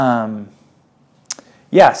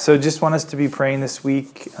So just want us to be praying this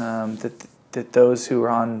week that those who are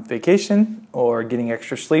on vacation or getting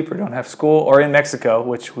extra sleep or don't have school or in Mexico,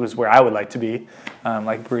 which was where I would like to be,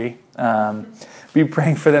 like Bree, be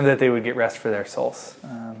praying for them that they would get rest for their souls.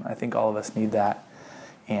 I think all of us need that.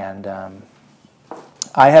 And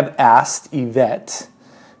I have asked Yvette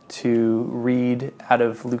to read out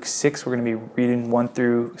of Luke 6. We're going to be reading 1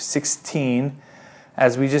 through 16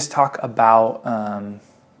 as we just talk about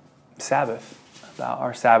Sabbath, about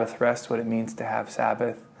our Sabbath rest, what it means to have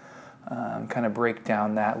Sabbath, kind of break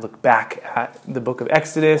down that, look back at the book of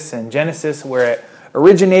Exodus and Genesis where it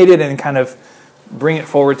originated and kind of bring it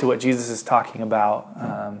forward to what Jesus is talking about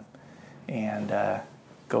and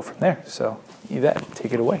go from there. So, Yvette,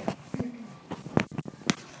 take it away.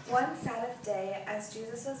 One Sabbath day, as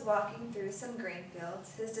Jesus was walking through some grain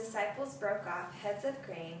fields, his disciples broke off heads of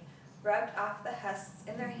grain, rubbed off the husks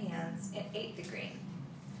in their hands, and ate the grain.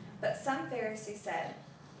 But some Pharisees said,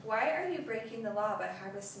 "Why are you breaking the law by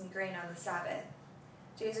harvesting grain on the Sabbath?"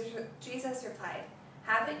 Jesus replied,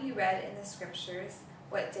 "Haven't you read in the scriptures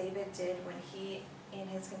what David did when he and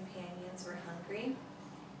his companions were hungry?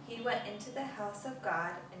 He went into the house of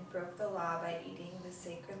God and broke the law by eating the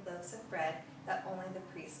sacred loaves of bread that only the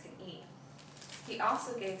priests can eat. He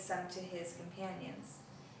also gave some to his companions."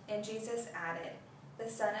 And Jesus added, "The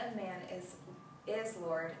Son of Man is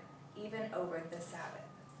Lord, even over the Sabbath."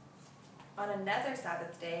 On another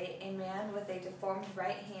Sabbath day, a man with a deformed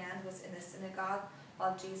right hand was in the synagogue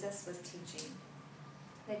while Jesus was teaching.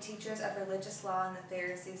 The teachers of religious law and the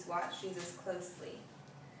Pharisees watched Jesus closely.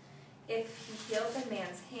 If he healed the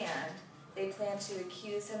man's hand, they planned to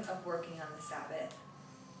accuse him of working on the Sabbath.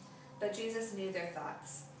 But Jesus knew their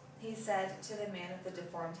thoughts. He said to the man with the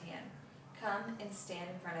deformed hand, "Come and stand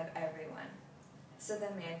in front of everyone." So the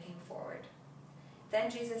man came forward. Then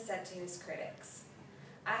Jesus said to his critics,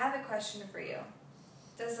 "I have a question for you.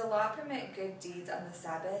 Does the law permit good deeds on the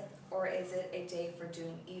Sabbath, or is it a day for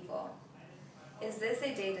doing evil? Is this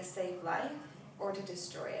a day to save life, or to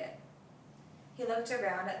destroy it?" He looked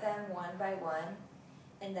around at them one by one,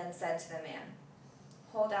 and then said to the man,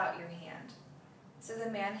 "Hold out your hand." So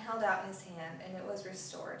the man held out his hand, and it was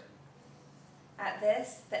restored. At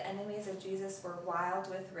this, the enemies of Jesus were wild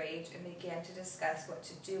with rage and began to discuss what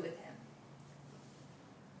to do with him.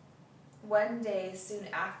 One day, soon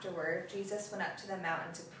afterward, Jesus went up to the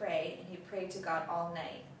mountain to pray, and he prayed to God all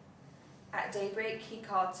night. At daybreak, he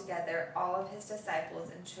called together all of his disciples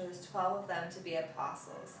and chose 12 of them to be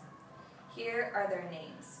apostles. Here are their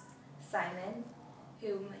names: Simon,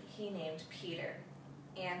 whom he named Peter;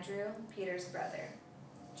 Andrew, Peter's brother;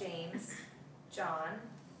 James, John,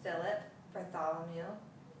 Philip, Bartholomew,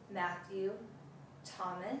 Matthew,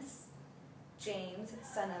 Thomas, James,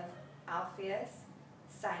 son of Alphaeus,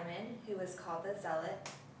 Simon, who was called the Zealot,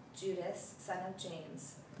 Judas, son of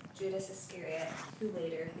James, Judas Iscariot, who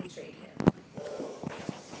later betrayed him.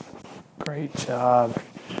 Great job.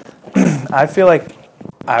 I feel like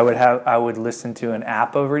I would listen to an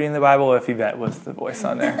app of reading the Bible if Yvette was the voice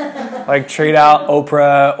on there. Like trade out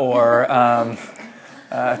Oprah or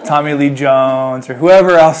Tommy Lee Jones or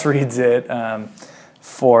whoever else reads it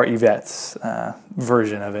for Yvette's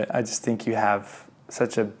version of it. I just think you have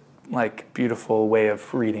such a beautiful way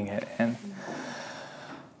of reading it. And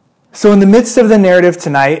so in the midst of the narrative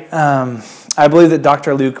tonight, I believe that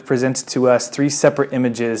Dr. Luke presents to us 3 separate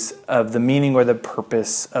images of the meaning or the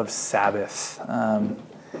purpose of Sabbath.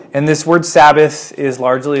 And this word Sabbath is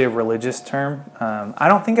largely a religious term. I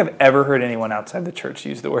don't think I've ever heard anyone outside the church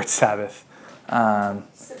use the word Sabbath.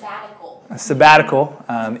 Sabbatical. A sabbatical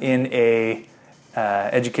in a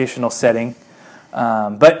educational setting.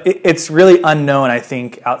 But it's really unknown, I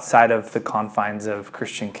think, outside of the confines of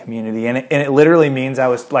Christian community. And it literally means, I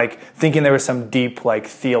was thinking there was some deep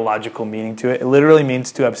theological meaning to it. It literally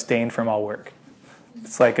means to abstain from all work.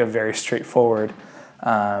 It's a very straightforward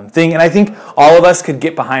thing. And I think all of us could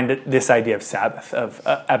get behind this idea of Sabbath, of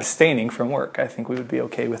abstaining from work. I think we would be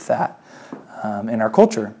okay with that in our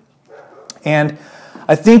culture. And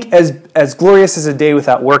I think as glorious as a day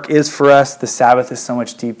without work is for us, the Sabbath is so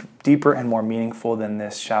much deeper and more meaningful than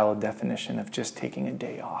this shallow definition of just taking a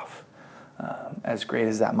day off, as great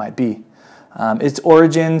as that might be. Its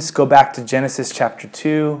origins go back to Genesis chapter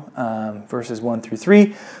 2, verses 1 through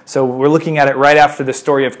 3. So we're looking at it right after the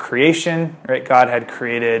story of creation. Right? God had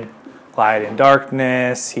created light and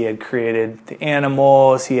darkness. He had created the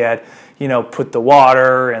animals. He had put the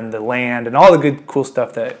water and the land and all the good, cool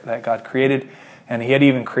stuff that God created. And he had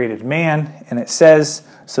even created man. And it says,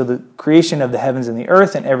 so the creation of the heavens and the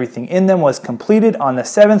earth and everything in them was completed. On the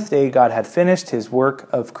 7th day, God had finished his work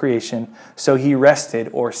of creation. So he rested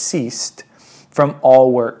or ceased from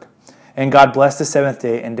all work. And God blessed the seventh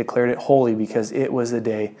day and declared it holy, because it was the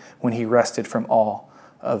day when he rested from all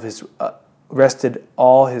his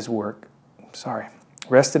work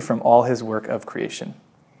of creation.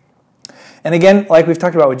 And again, like we've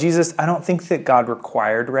talked about with Jesus, I don't think that God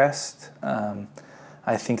required rest.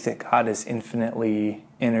 I think that God is infinitely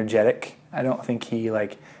energetic. I don't think he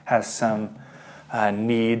has some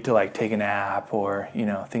need to take a nap or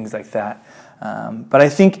things like that. But I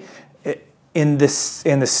think in the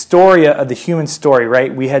story of the human story,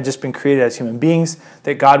 right, we had just been created as human beings,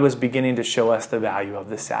 that God was beginning to show us the value of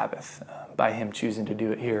the Sabbath by him choosing to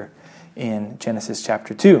do it here in Genesis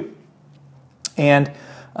chapter 2. And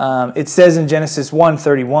it says in Genesis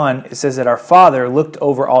 1:31, it says that our Father looked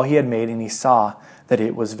over all he had made and he saw that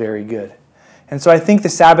it was very good. And so I think the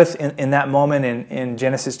Sabbath in that moment in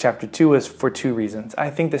Genesis chapter 2 was for two reasons. I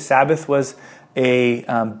think the Sabbath was a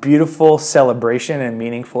beautiful celebration and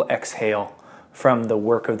meaningful exhale from the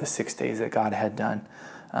work of the 6 days that God had done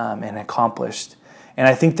and accomplished. And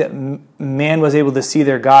I think that man was able to see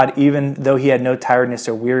their God, even though he had no tiredness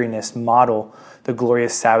or weariness, model the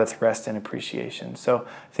glorious Sabbath rest and appreciation. So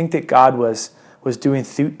I think that God was doing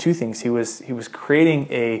two things. He was creating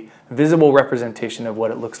a visible representation of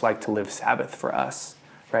what it looks like to live Sabbath for us,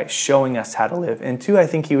 right? Showing us how to live. And two, I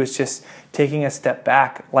think he was just taking a step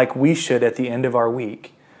back, like we should at the end of our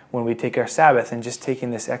week when we take our Sabbath, and just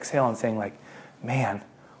taking this exhale and saying man,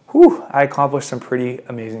 I accomplished some pretty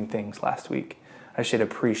amazing things last week. I should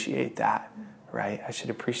appreciate that, right? I should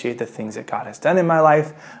appreciate the things that God has done in my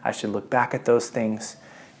life. I should look back at those things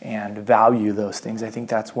and value those things. I think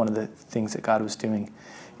that's one of the things that God was doing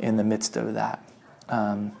in the midst of that.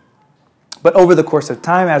 But over the course of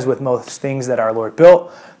time, as with most things that our Lord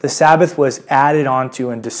built, the Sabbath was added onto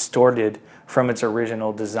and distorted from its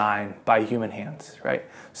original design by human hands, right?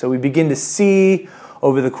 So we begin to see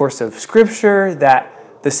over the course of Scripture that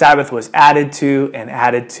the Sabbath was added to,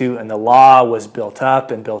 and the law was built up.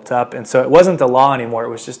 And so it wasn't the law anymore. It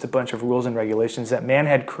was just a bunch of rules and regulations that man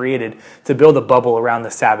had created to build a bubble around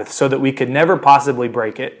the Sabbath so that we could never possibly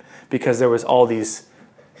break it, because there was all these,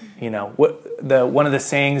 one of the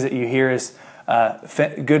sayings that you hear is,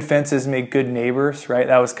 good fences make good neighbors, right?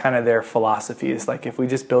 That was kind of their philosophy. It's if we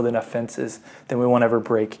just build enough fences, then we won't ever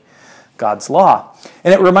break God's law.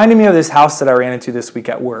 And it reminded me of this house that I ran into this week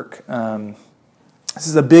at work. This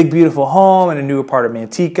is a big, beautiful home in a newer part of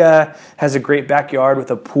Manteca. Has a great backyard with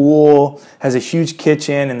a pool, has a huge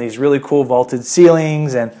kitchen and these really cool vaulted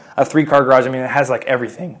ceilings and a 3-car garage. I mean, it has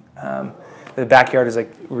everything. The backyard is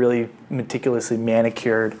really meticulously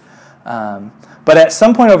manicured. But at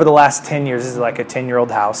some point over the last 10 years, this is a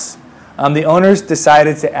 10-year-old house, the owners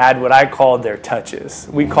decided to add what I called their touches.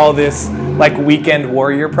 We call this weekend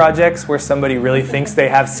warrior projects, where somebody really thinks they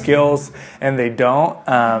have skills and they don't.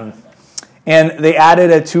 And they added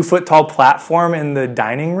a 2-foot-tall platform in the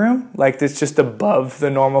dining room, that's just above the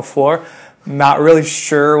normal floor. Not really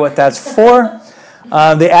sure what that's for.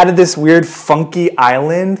 They added this weird funky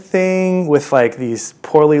island thing with these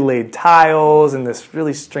poorly laid tiles and this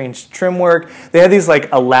really strange trim work. They had these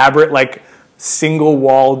elaborate single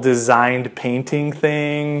wall designed painting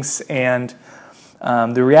things. And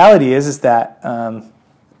the reality is that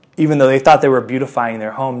even though they thought they were beautifying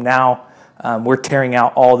their home, now we're tearing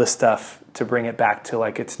out all the stuff to bring it back to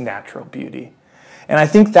its natural beauty. And I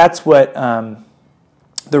think that's what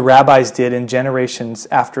the rabbis did in generations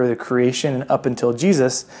after the creation and up until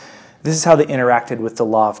Jesus. This is how they interacted with the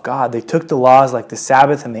law of God. They took the laws like the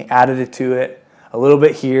Sabbath and they added it to it, a little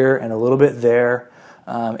bit here and a little bit there,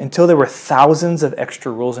 until there were thousands of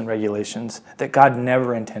extra rules and regulations that God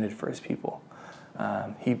never intended for his people.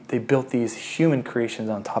 They built these human creations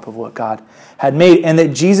on top of what God had made, and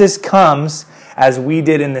that Jesus comes, as we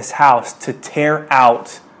did in this house, to tear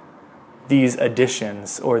out these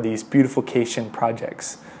additions or these beautification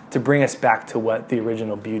projects, to bring us back to what the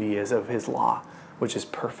original beauty is of his law, which is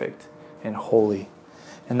perfect and holy.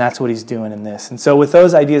 And that's what he's doing in this. And so with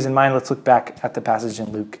those ideas in mind, let's look back at the passage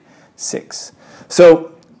in Luke 6.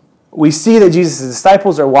 So we see that Jesus'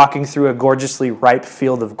 disciples are walking through a gorgeously ripe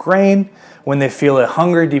field of grain when they feel a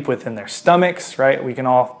hunger deep within their stomachs, right? We can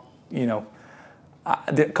all,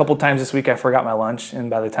 a couple times this week I forgot my lunch, and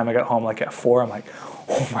by the time I got home at 4, I'm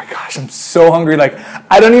oh my gosh, I'm so hungry.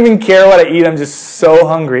 I don't even care what I eat. I'm just so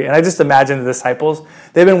hungry. And I just imagine the disciples,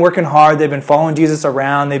 they've been working hard. They've been following Jesus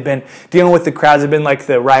around. They've been dealing with the crowds. They've been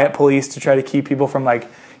the riot police to try to keep people from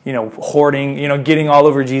hoarding, getting all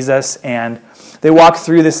over Jesus. And they walk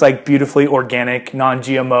through this beautifully organic,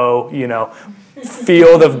 non-GMO,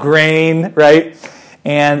 field of grain, right?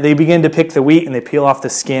 And they begin to pick the wheat and they peel off the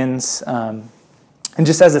skins. And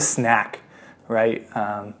just as a snack, right?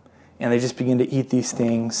 and they just begin to eat these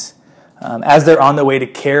things as they're on the way to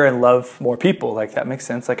care and love more people. Like, that makes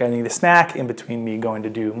sense. Like, I need a snack in between me going to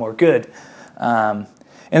do more good.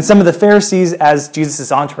 And some of the Pharisees, as Jesus'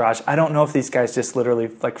 entourage, I don't know if these guys just literally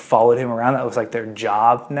like followed him around. That was like their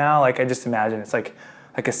job now. Like, I just imagine it's like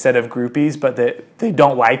a set of groupies, but they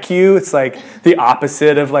don't like you. It's like the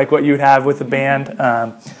opposite of like what you would have with a band.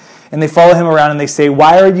 And they follow him around and they say,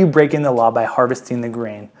 "Why are you breaking the law by harvesting the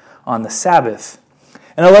grain on the Sabbath?"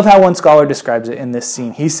 And I love how one scholar describes it in this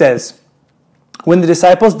scene. He says, "When the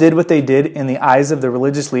disciples did what they did in the eyes of the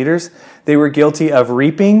religious leaders, they were guilty of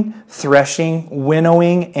reaping, threshing,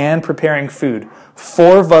 winnowing, and preparing food.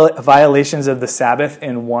 4 violations of the Sabbath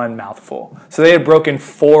in one mouthful." So they had broken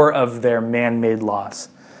 4 of their man-made laws.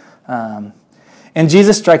 And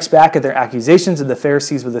Jesus strikes back at their accusations of the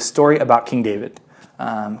Pharisees with a story about King David,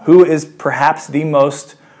 who is perhaps the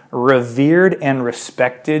most revered and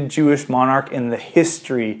respected Jewish monarch in the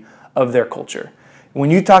history of their culture.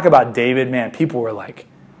 When you talk about David, man, people were like,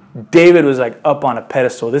 David was like up on a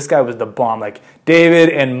pedestal. This guy was the bomb. Like David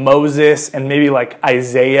and Moses and maybe like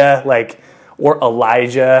Isaiah, like, or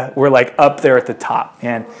Elijah were like up there at the top.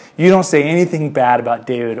 And you don't say anything bad about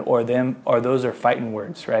David or them, or those are fighting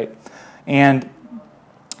words, right? And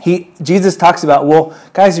Jesus talks about, well,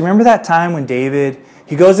 guys, you remember that time when David,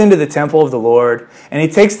 he goes into the temple of the Lord and he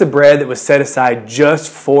takes the bread that was set aside just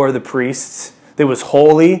for the priests, that was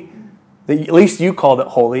holy, that at least you called it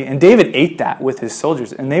holy, and David ate that with his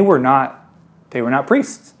soldiers, and they were not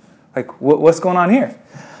priests. Like, what's going on here?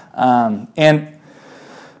 And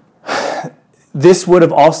this would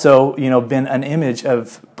have also, been an image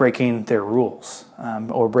of breaking their rules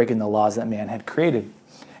or breaking the laws that man had created.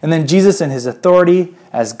 And then Jesus, in his authority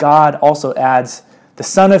as God, also adds, "The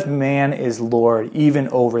Son of Man is Lord even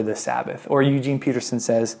over the Sabbath." Or Eugene Peterson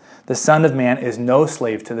says, "The Son of Man is no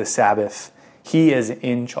slave to the Sabbath. He is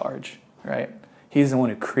in charge." Right? He's the one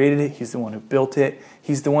who created it. He's the one who built it.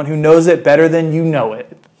 He's the one who knows it better than you know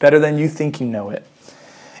it, better than you think you know it.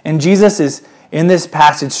 And Jesus is, in this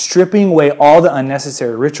passage, stripping away all the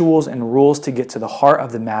unnecessary rituals and rules to get to the heart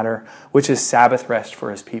of the matter, which is Sabbath rest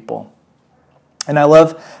for his people. And I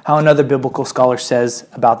love how another biblical scholar says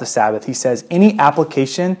about the Sabbath. He says, "Any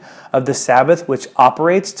application of the Sabbath which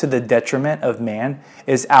operates to the detriment of man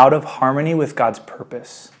is out of harmony with God's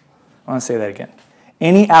purpose." I want to say that again.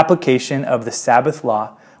 Any application of the Sabbath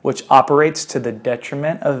law which operates to the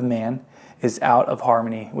detriment of man is out of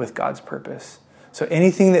harmony with God's purpose. So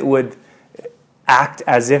anything that would act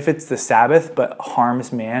as if it's the Sabbath but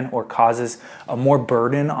harms man or causes a more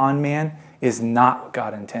burden on man is not what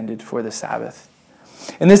God intended for the Sabbath.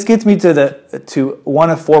 And this gets me to one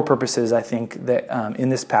of 4 purposes, I think, that in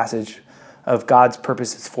this passage of God's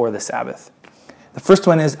purposes for the Sabbath. The first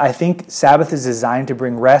one is, I think Sabbath is designed to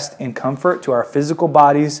bring rest and comfort to our physical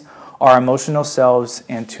bodies, our emotional selves,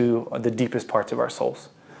 and to the deepest parts of our souls.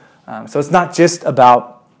 So it's not just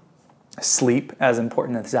about sleep, as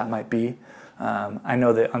important as that might be. I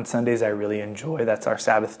know that on Sundays I really enjoy, that's our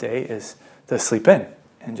Sabbath day, is to sleep in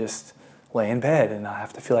and just lay in bed and not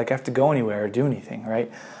have to feel like I have to go anywhere or do anything,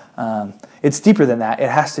 right? It's deeper than that. It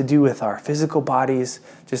has to do with our physical bodies.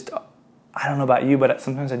 Just, I don't know about you, but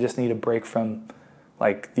sometimes I just need a break from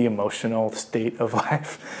like the emotional state of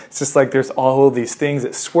life. It's just like there's all of these things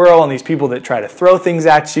that swirl and these people that try to throw things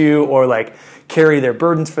at you or like carry their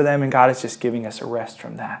burdens for them, and God is just giving us a rest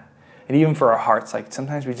from that. And even for our hearts, like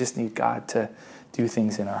sometimes we just need God to do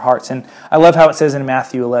things in our hearts. And I love how it says in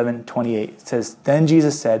Matthew 11:28, it says, "Then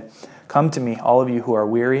Jesus said, 'Come to me, all of you who are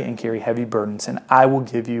weary and carry heavy burdens, and I will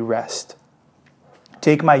give you rest.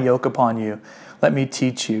 Take my yoke upon you. Let me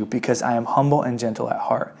teach you, because I am humble and gentle at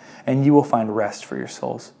heart, and you will find rest for your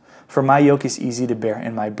souls. For my yoke is easy to bear,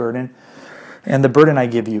 and the burden I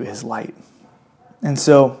give you is light.'" And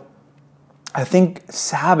so I think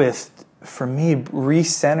Sabbath, for me,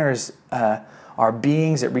 recenters our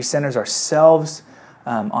beings. It recenters ourselves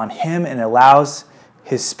on Him and allows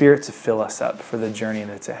His Spirit to fill us up for the journey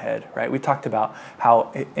that's ahead, right? We talked about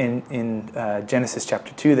how in Genesis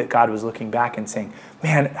chapter 2 that God was looking back and saying,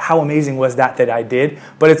 man, how amazing was that I did?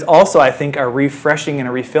 But it's also, I think, a refreshing and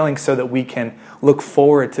a refilling so that we can look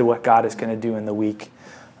forward to what God is going to do in the week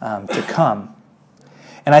to come.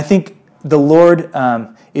 And I think the Lord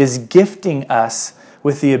is gifting us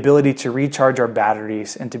with the ability to recharge our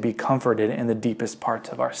batteries and to be comforted in the deepest parts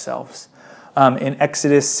of ourselves. In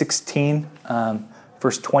Exodus 16,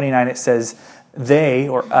 verse 29, it says, "They,"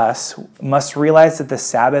 or us, "must realize that the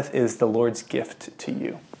Sabbath is the Lord's gift to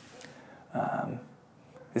you."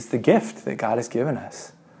 It's the gift that God has given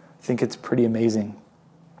us. I think it's pretty amazing.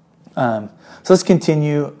 So let's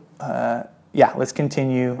continue. Let's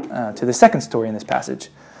continue to the second story in this passage.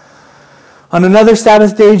 On another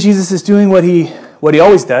Sabbath day, Jesus is doing what he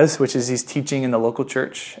always does, which is he's teaching in the local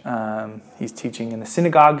church. He's teaching in the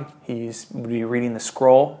synagogue. He's reading the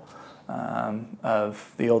scroll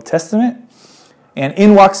of the Old Testament. And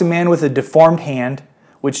in walks a man with a deformed hand,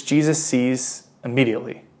 which Jesus sees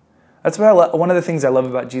immediately. That's what one of the things I love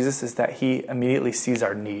about Jesus is that he immediately sees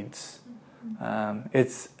our needs.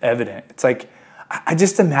 It's evident. It's like, I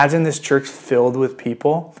just imagine this church filled with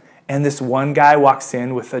people, and this one guy walks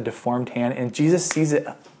in with a deformed hand, and Jesus sees it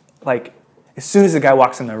like as soon as the guy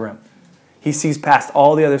walks in the room. He sees past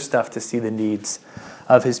all the other stuff to see the needs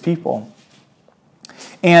of his people.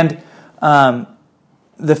 And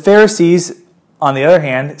the Pharisees, on the other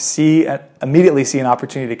hand, immediately see an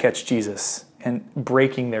opportunity to catch Jesus and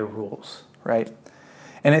breaking their rules, right?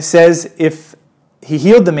 And it says if he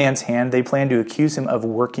healed the man's hand, they planned to accuse him of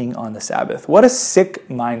working on the Sabbath. What a sick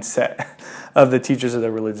mindset of the teachers of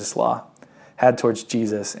the religious law had towards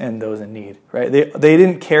Jesus and those in need, right? They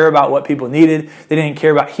didn't care about what people needed. They didn't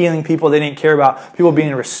care about healing people. They didn't care about people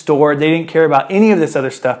being restored. They didn't care about any of this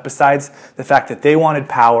other stuff besides the fact that they wanted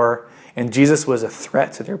power, and Jesus was a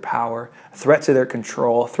threat to their power, a threat to their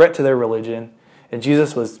control, a threat to their religion. And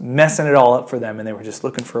Jesus was messing it all up for them, and they were just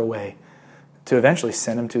looking for a way to eventually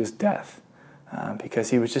send him to his death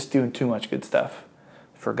because he was just doing too much good stuff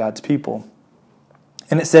for God's people.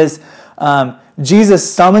 And it says,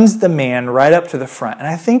 Jesus summons the man right up to the front. And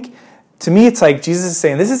I think, to me, it's like Jesus is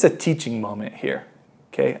saying, this is a teaching moment here.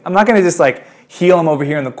 Okay, I'm not going to just like heal him over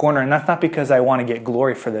here in the corner, and that's not because I want to get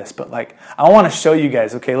glory for this, but like I want to show you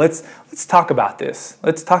guys, okay, let's talk about this.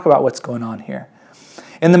 Let's talk about what's going on here.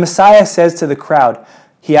 And the Messiah says to the crowd,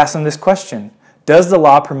 he asks them this question: does the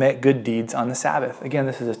law permit good deeds on the Sabbath? Again,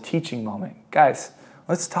 this is a teaching moment. Guys,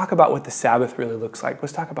 let's talk about what the Sabbath really looks like.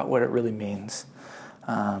 Let's talk about what it really means.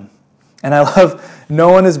 And I love, no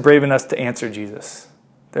one is brave enough to answer Jesus.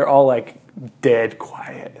 They're all like dead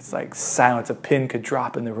quiet. It's like silence. A pin could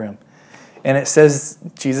drop in the room. And it says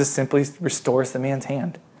Jesus simply restores the man's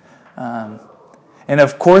hand. And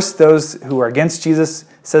of course, those who are against Jesus,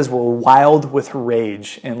 says, were wild with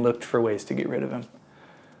rage and looked for ways to get rid of him,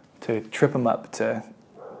 to trip him up, to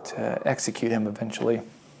execute him eventually.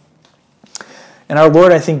 And our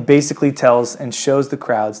Lord, I think, basically tells and shows the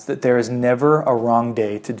crowds that there is never a wrong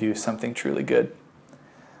day to do something truly good,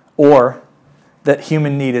 or that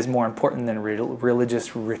human need is more important than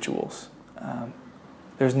religious rituals.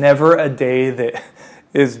 There's never a day that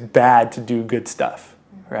is bad to do good stuff,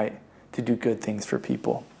 right? To do good things for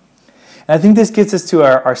people. And I think this gets us to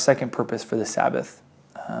our second purpose for the Sabbath.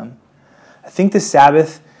 I think the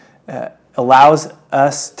Sabbath allows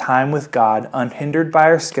us time with God unhindered by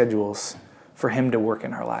our schedules for him to work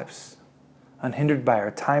in our lives. Unhindered by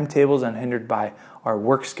our timetables, unhindered by our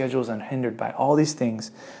work schedules, unhindered by all these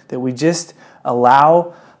things, that we just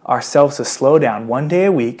allow ourselves to slow down one day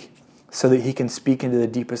a week so that he can speak into the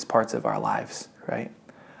deepest parts of our lives, right?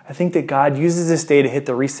 I think that God uses this day to hit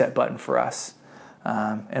the reset button for us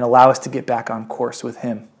and allow us to get back on course with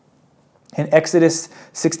him. In Exodus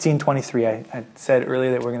 16:23, I said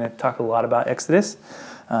earlier that we're going to talk a lot about Exodus,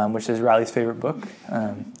 which is Riley's favorite book.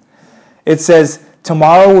 It says,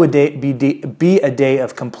 tomorrow would be a day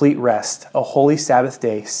of complete rest, a holy Sabbath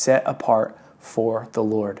day set apart for the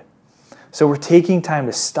Lord. So we're taking time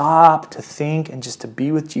to stop, to think, and just to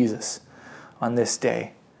be with Jesus on this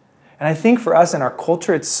day. And I think for us in our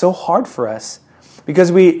culture, it's so hard for us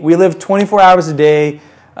because we live 24 hours a day,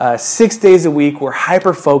 6 days a week. We're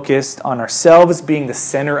hyper-focused on ourselves being the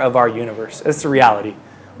center of our universe. That's the reality.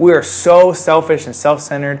 We are so selfish and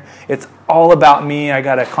self-centered. It's all about me. I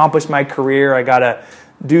got to accomplish my career. I got to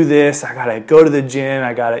do this. I got to go to the gym.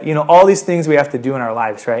 I got to, all these things we have to do in our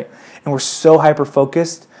lives, right? And we're so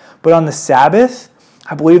hyper-focused. But on the Sabbath,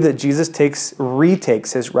 I believe that Jesus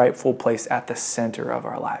retakes his rightful place at the center of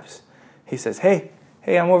our lives. He says, hey,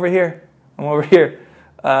 I'm over here. I'm over here.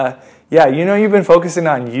 You've been focusing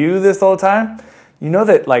on you this whole time. You know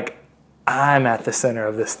that, like, I'm at the center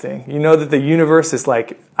of this thing. You know that the universe is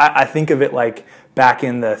like, I think of it like back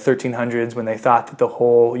in the 1300s when they thought that the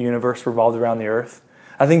whole universe revolved around the earth.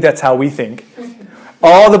 I think that's how we think.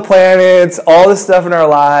 All the planets, all the stuff in our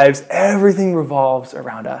lives, everything revolves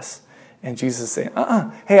around us. And Jesus is saying,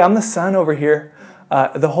 hey, I'm the sun over here.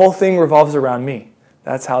 The whole thing revolves around me.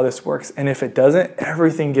 That's how this works. And if it doesn't,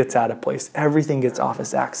 everything gets out of place. Everything gets off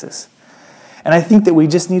its axis. And I think that we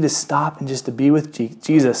just need to stop and just to be with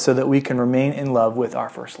Jesus so that we can remain in love with our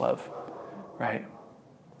first love, right?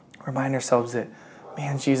 Remind ourselves that,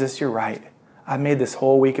 man, Jesus, you're right. I've made this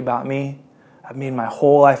whole week about me. I've made my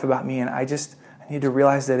whole life about me, and I need to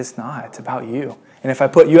realize that it's not. It's about you. And if I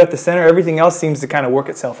put you at the center, everything else seems to kind of work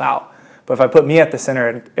itself out. But if I put me at the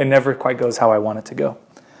center, it never quite goes how I want it to go.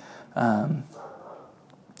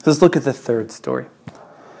 Let's look at the third story.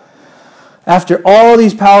 After all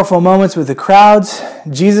these powerful moments with the crowds,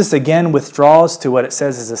 Jesus again withdraws to what it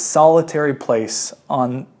says is a solitary place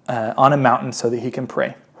on a mountain so that he can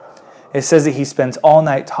pray. It says that he spends all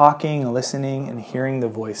night talking, listening, and hearing the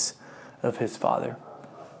voice of his Father.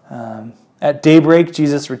 At daybreak,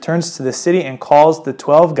 Jesus returns to the city and calls the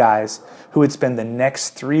 12 guys who would spend the next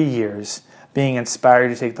 3 years being inspired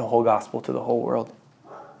to take the whole gospel to the whole world.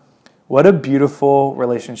 What a beautiful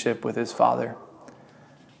relationship with his Father.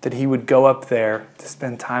 That he would go up there to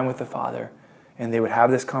spend time with the Father, and they would have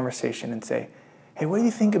this conversation and say, hey, what do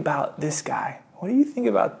you think about this guy? What do you think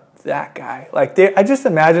about that guy? I just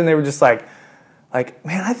imagine they were just like,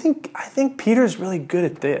 man, I think Peter's really good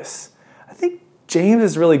at this. I think James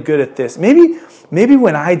is really good at this. Maybe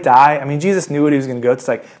when I die, Jesus knew what he was going to go. It's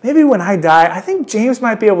like, maybe when I die, I think James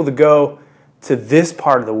might be able to go to this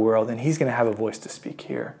part of the world, and he's going to have a voice to speak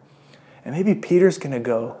here. And maybe Peter's going to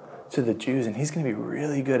go to the Jews, and he's going to be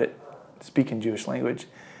really good at speaking Jewish language.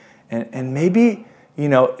 And maybe,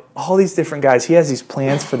 all these different guys, he has these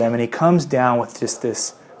plans for them, and he comes down with just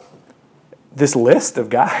this list of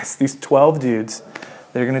guys, these 12 dudes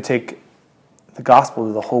that are going to take the gospel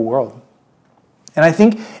to the whole world. And I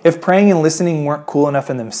think if praying and listening weren't cool enough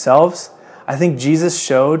in themselves, I think Jesus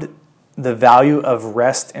showed the value of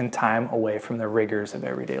rest and time away from the rigors of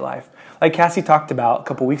everyday life. Like Cassie talked about a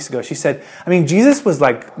couple weeks ago, she said, Jesus was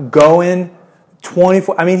going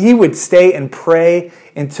 24, he would stay and pray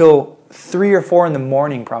until 3 or 4 in the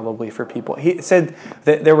morning probably for people. He said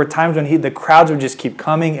that there were times when the crowds would just keep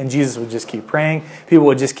coming and Jesus would just keep praying. People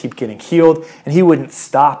would just keep getting healed, and he wouldn't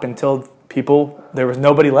stop until there was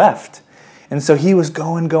nobody left. And so he was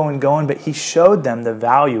going, but he showed them the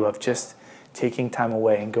value of just taking time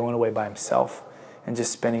away and going away by himself and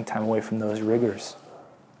just spending time away from those rigors.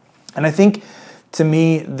 And I think, to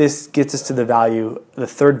me, this gets us to the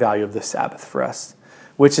third value of the Sabbath for us,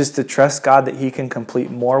 which is to trust God that he can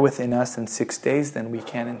complete more within us in 6 days than we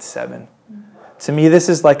can in 7. To me, this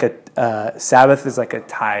is like Sabbath is like a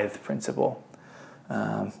tithe principle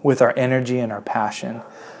with our energy and our passion.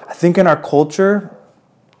 I think in our culture,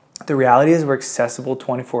 the reality is we're accessible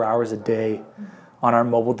 24 hours a day on our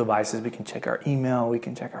mobile devices. We can check our email, we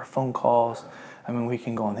can check our phone calls, we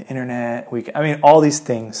can go on the internet, all these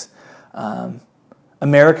things.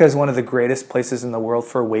 America is one of the greatest places in the world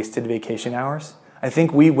for wasted vacation hours. I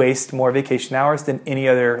think we waste more vacation hours than any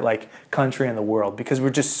other country in the world because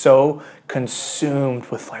we're just so consumed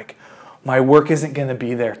with my work isn't going to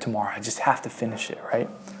be there tomorrow. I just have to finish it, right?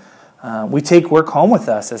 We take work home with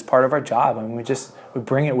us as part of our job. We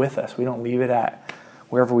bring it with us. We don't leave it at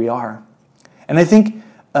wherever we are. And I think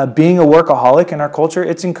being a workaholic in our culture,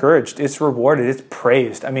 it's encouraged, it's rewarded, it's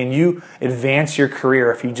praised. You advance your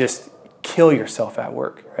career if you just kill yourself at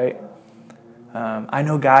work, right? I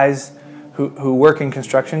know guys who work in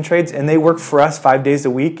construction trades, and they work for us 5 days a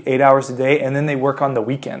week, 8 hours a day, and then they work on the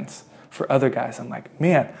weekends for other guys. I'm like,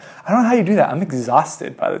 man, I don't know how you do that. I'm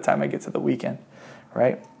exhausted by the time I get to the weekend,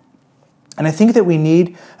 right? And I think that we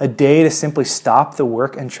need a day to simply stop the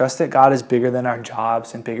work and trust that God is bigger than our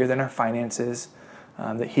jobs and bigger than our finances,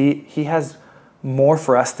 that He has more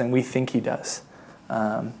for us than we think He does.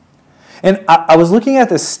 And I was looking at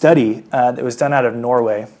this study that was done out of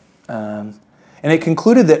Norway, and it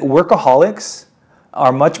concluded that workaholics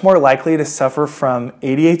are much more likely to suffer from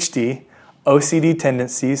ADHD, OCD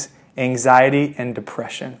tendencies, anxiety, and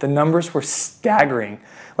depression. The numbers were staggering.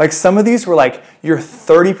 Some of these were you're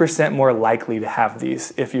 30% more likely to have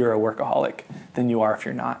these if you're a workaholic than you are if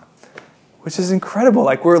you're not, which is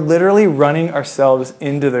incredible. We're literally running ourselves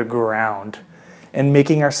into the ground and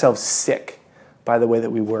making ourselves sick by the way that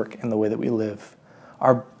we work and the way that we live.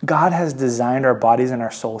 God has designed our bodies and our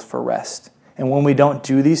souls for rest. And when we don't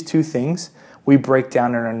do these two things, we break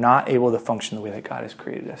down and are not able to function the way that God has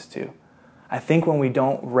created us to. I think when we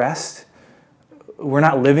don't rest, we're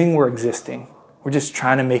not living, we're existing. We're just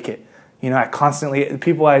trying to make it. The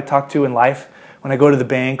people I talk to in life, when I go to the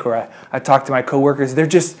bank or I talk to my coworkers, they're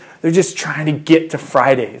just trying to get to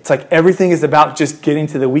Friday. It's everything is about just getting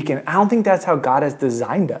to the weekend. I don't think that's how God has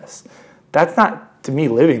designed us. That's not, to me,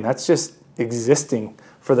 living. That's just existing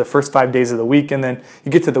for the first 5 days of the week. And then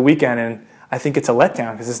you get to the weekend, and I think it's a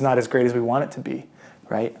letdown because it's not as great as we want it to be,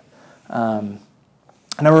 right?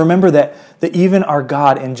 And I remember that even our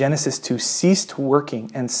God in Genesis 2 ceased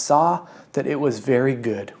working and saw that it was very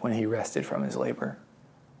good when he rested from his labor.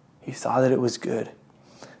 He saw that it was good.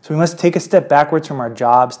 So we must take a step backwards from our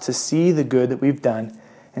jobs to see the good that we've done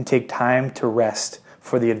and take time to rest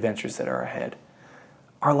for the adventures that are ahead.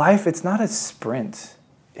 Our life, it's not a sprint.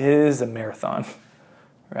 is a marathon,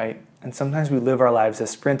 right? And sometimes we live our lives as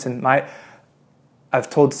sprints. And I've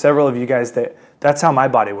told several of you guys that that's how my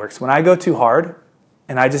body works. When I go too hard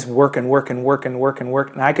and I just work and work and work and work and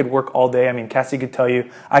work, and I could work all day. I mean, Cassie could tell you,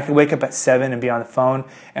 I could wake up at 7 and be on the phone,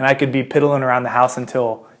 and I could be piddling around the house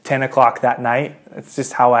until 10 o'clock that night. It's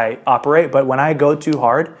just how I operate. But when I go too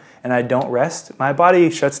hard and I don't rest, my body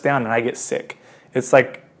shuts down and I get sick. It's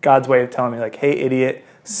like God's way of telling me, like, hey, idiot,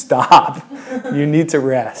 stop. You need to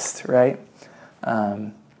rest, right?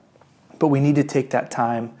 But we need to take that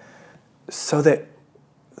time so that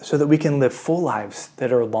we can live full lives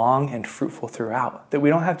that are long and fruitful throughout. That we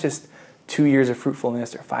don't have just 2 years of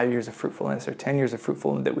fruitfulness or 5 years of fruitfulness or 10 years of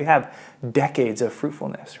fruitfulness, that we have decades of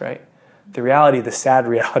fruitfulness, right? The sad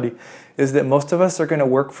reality, is that most of us are going to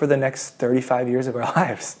work for the next 35 years of our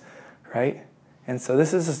lives, right? And so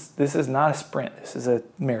this is not a sprint. This is a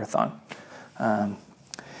marathon.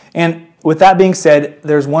 And with that being said,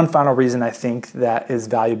 there's one final reason I think that is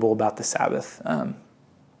valuable about the Sabbath.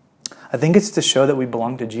 I think it's to show that we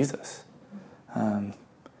belong to Jesus.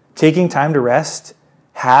 Taking time to rest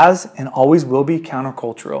has and always will be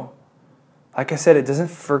countercultural. Like I said, it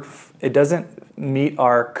doesn't meet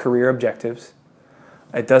our career objectives.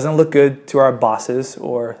 It doesn't look good to our bosses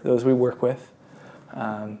or those we work with.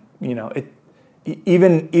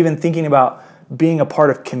 Even thinking about being a part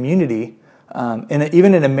of community, and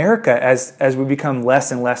even in America, as we become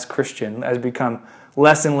less and less Christian, as we become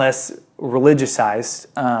less and less religiousized,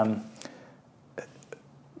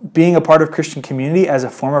 being a part of Christian community as a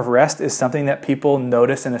form of rest is something that people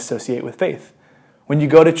notice and associate with faith. When you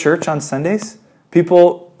go to church on Sundays,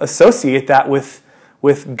 people associate that with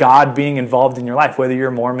God being involved in your life, whether you're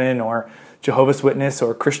Mormon or Jehovah's Witness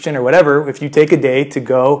or Christian or whatever. If you take a day to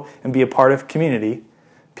go and be a part of community,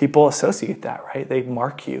 people associate that, right? They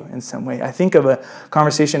mark you in some way. I think of a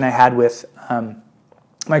conversation I had with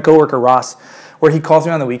my coworker Ross, where he calls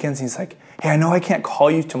me on the weekends. And he's like, hey, I know I can't call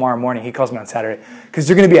you tomorrow morning. He calls me on Saturday because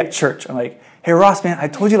you're going to be at church. I'm like, hey, Ross, man, I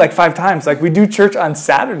told you like 5 times. Like, we do church on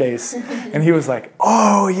Saturdays. And he was like,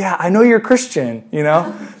 oh, yeah, I know you're a Christian,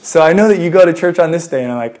 So I know that you go to church on this day.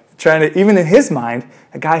 And I'm like, trying to, even in his mind,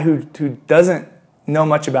 a guy who doesn't know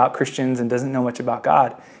much about Christians and doesn't know much about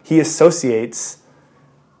God, he associates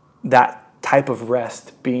that type of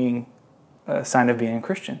rest being a sign of being a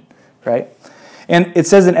Christian, right? And it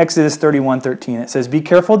says in Exodus 31:13, it says, be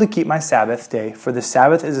careful to keep my Sabbath day, for the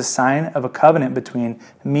Sabbath is a sign of a covenant between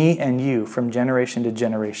me and you from generation to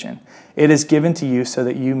generation. It is given to you so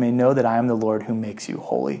that you may know that I am the Lord who makes you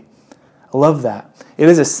holy. I love that. It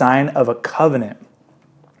is a sign of a covenant,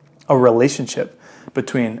 a relationship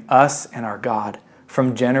between us and our God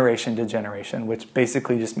from generation to generation, which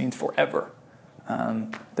basically just means forever.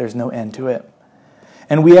 There's no end to it.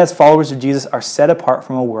 And we as followers of Jesus are set apart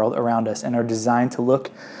from a world around us and are designed to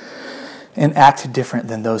look and act different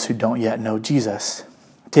than those who don't yet know Jesus.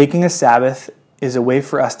 Taking a Sabbath is a way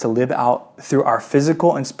for us to live out through our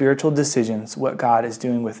physical and spiritual decisions what God is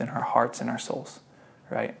doing within our hearts and our souls,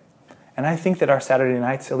 right? And I think that our Saturday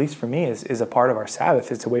nights, at least for me, is a part of our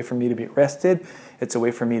Sabbath. It's a way for me to be rested. It's a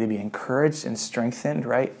way for me to be encouraged and strengthened,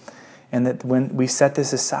 right? And that when we set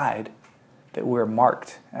this aside, that we're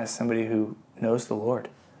marked as somebody who knows the Lord.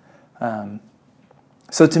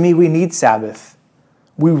 So to me, we need Sabbath.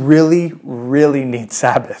 We really, really need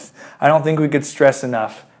Sabbath. I don't think we could stress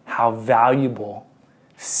enough how valuable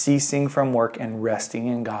ceasing from work and resting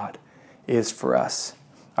in God is for us.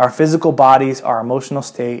 Our physical bodies, our emotional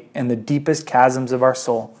state, and the deepest chasms of our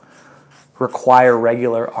soul require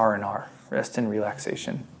regular R&R, rest and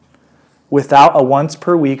relaxation. Without a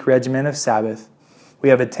once-per-week regimen of Sabbath, we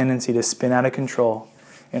have a tendency to spin out of control,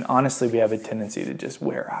 and honestly, we have a tendency to just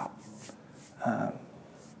wear out.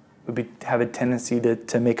 We have a tendency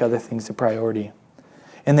to make other things a priority.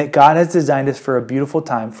 And that God has designed us for a beautiful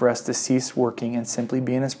time for us to cease working and simply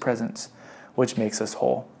be in His presence, which makes us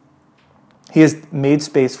whole. He has made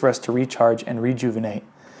space for us to recharge and rejuvenate.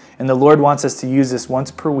 And the Lord wants us to use this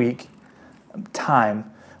once per week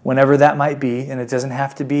time, whenever that might be. And it doesn't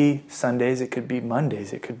have to be Sundays. It could be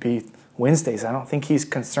Mondays. It could be Wednesdays. I don't think He's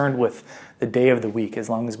concerned with the day of the week as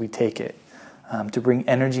long as we take it to bring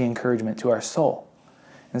energy and encouragement to our soul.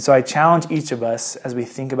 And so I challenge each of us as we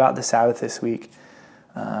think about the Sabbath this week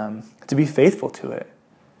to be faithful to it.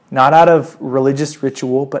 Not out of religious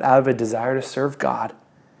ritual, but out of a desire to serve God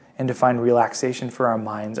and to find relaxation for our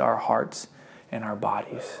minds, our hearts, and our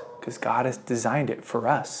bodies. Because God has designed it for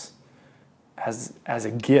us as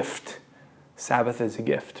a gift. Sabbath is a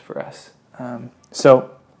gift for us.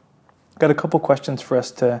 So I've got a couple questions for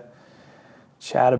us to chat about.